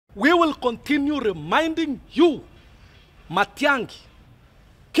We will continue reminding you, Matiangi,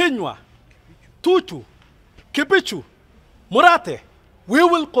 Kenywa, Tuchu, Kibicho, Murathe. We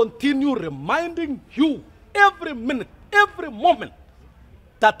will continue reminding you every minute, every moment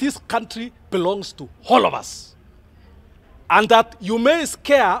that this country belongs to all of us. And that you may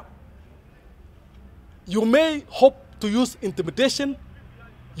scare, you may hope to use intimidation,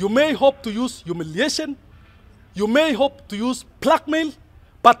 you may hope to use humiliation, you may hope to use blackmail,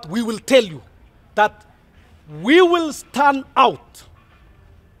 but we will tell you that we will stand out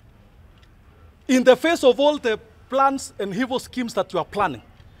in the face of all the plans and evil schemes that you are planning.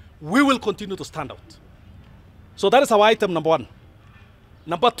 We will continue to stand out. So that is our item number one.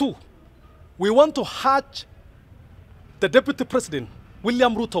 Number two, we want to urge the Deputy President,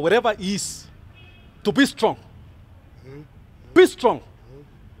 William Ruto, wherever he is, to be strong. Be strong.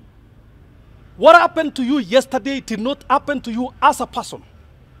 What happened to you yesterday did not happen to you as a person.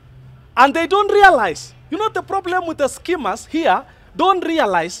 And they don't realize, you know, the problem with the schemers here, don't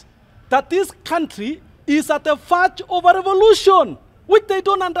realize that this country is at the verge of a revolution, which they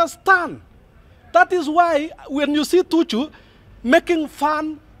don't understand. That is why when you see Tuchu making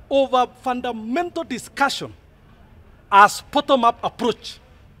fun of a fundamental discussion as bottom-up approach,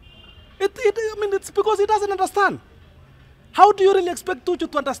 I mean, it's because he doesn't understand. How do you really expect Tuchu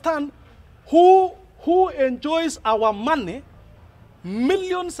to understand who enjoys our money,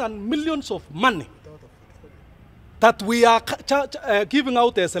 millions and millions of money, that we are giving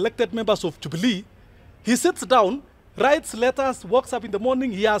out as elected members of Jubilee? He sits down, writes letters, wakes up in the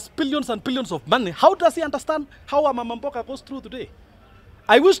morning, he has billions and billions of money. How does he understand how a Mamamboka goes through today?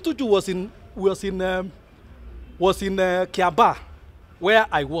 I wish Tuju was in Kiaba, where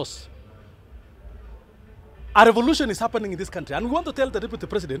I was. A revolution is happening in this country, and we want to tell the Deputy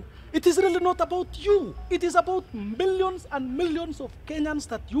President, it is really not about you. It is about millions and millions of Kenyans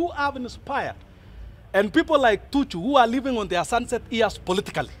that you have inspired. And people like Tuchu, who are living on their sunset years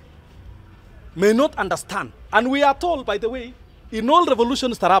politically, may not understand. And we are told, by the way, in all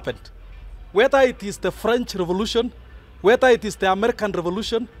revolutions that happened, whether it is the French Revolution, whether it is the American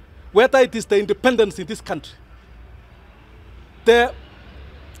Revolution, whether it is the independence in this country, the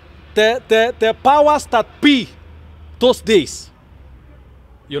powers that be those days,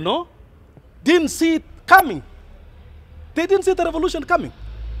 you know, didn't see it coming. They didn't see the revolution coming.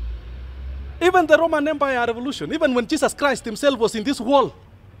 Even the Roman Empire revolution, even when Jesus Christ himself was in this world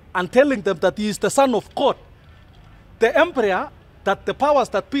and telling them that he is the Son of God, the emperor, that the powers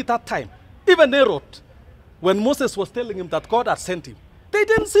that be that time, even Herod, when Moses was telling him that God had sent him, they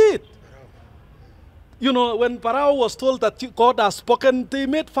didn't see it. You know, when Pharaoh was told that God has spoken, they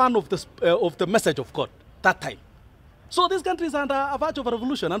made fun of the message of God that time. So this country is under a verge of a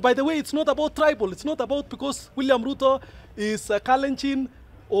revolution. And by the way, it's not about tribal. It's not about because William Ruto is Kalenjin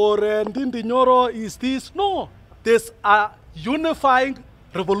or Ndindi Nyoro is this. No, there's a unifying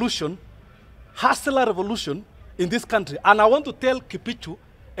revolution, hustler revolution in this country. And I want to tell Kibicho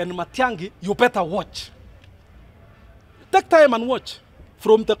and Matiangi, you better watch. Take time and watch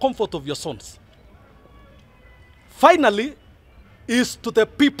from the comfort of your sons. Finally, is to the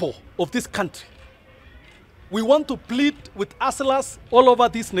people of this country. We want to plead with hustlers all over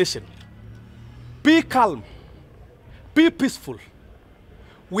this nation. Be calm. Be peaceful.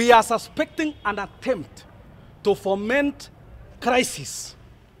 We are suspecting an attempt to foment crisis,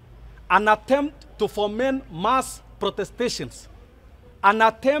 an attempt to foment mass protestations, an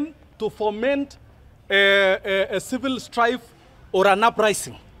attempt to foment a civil strife or an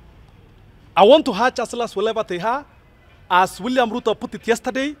uprising. I want to urge hustlers wherever they are, as William Ruto put it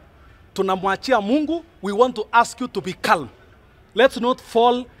yesterday, tunamwachia Mungu, we want to ask you to be calm. Let's not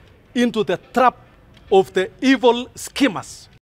fall into the trap of the evil schemers.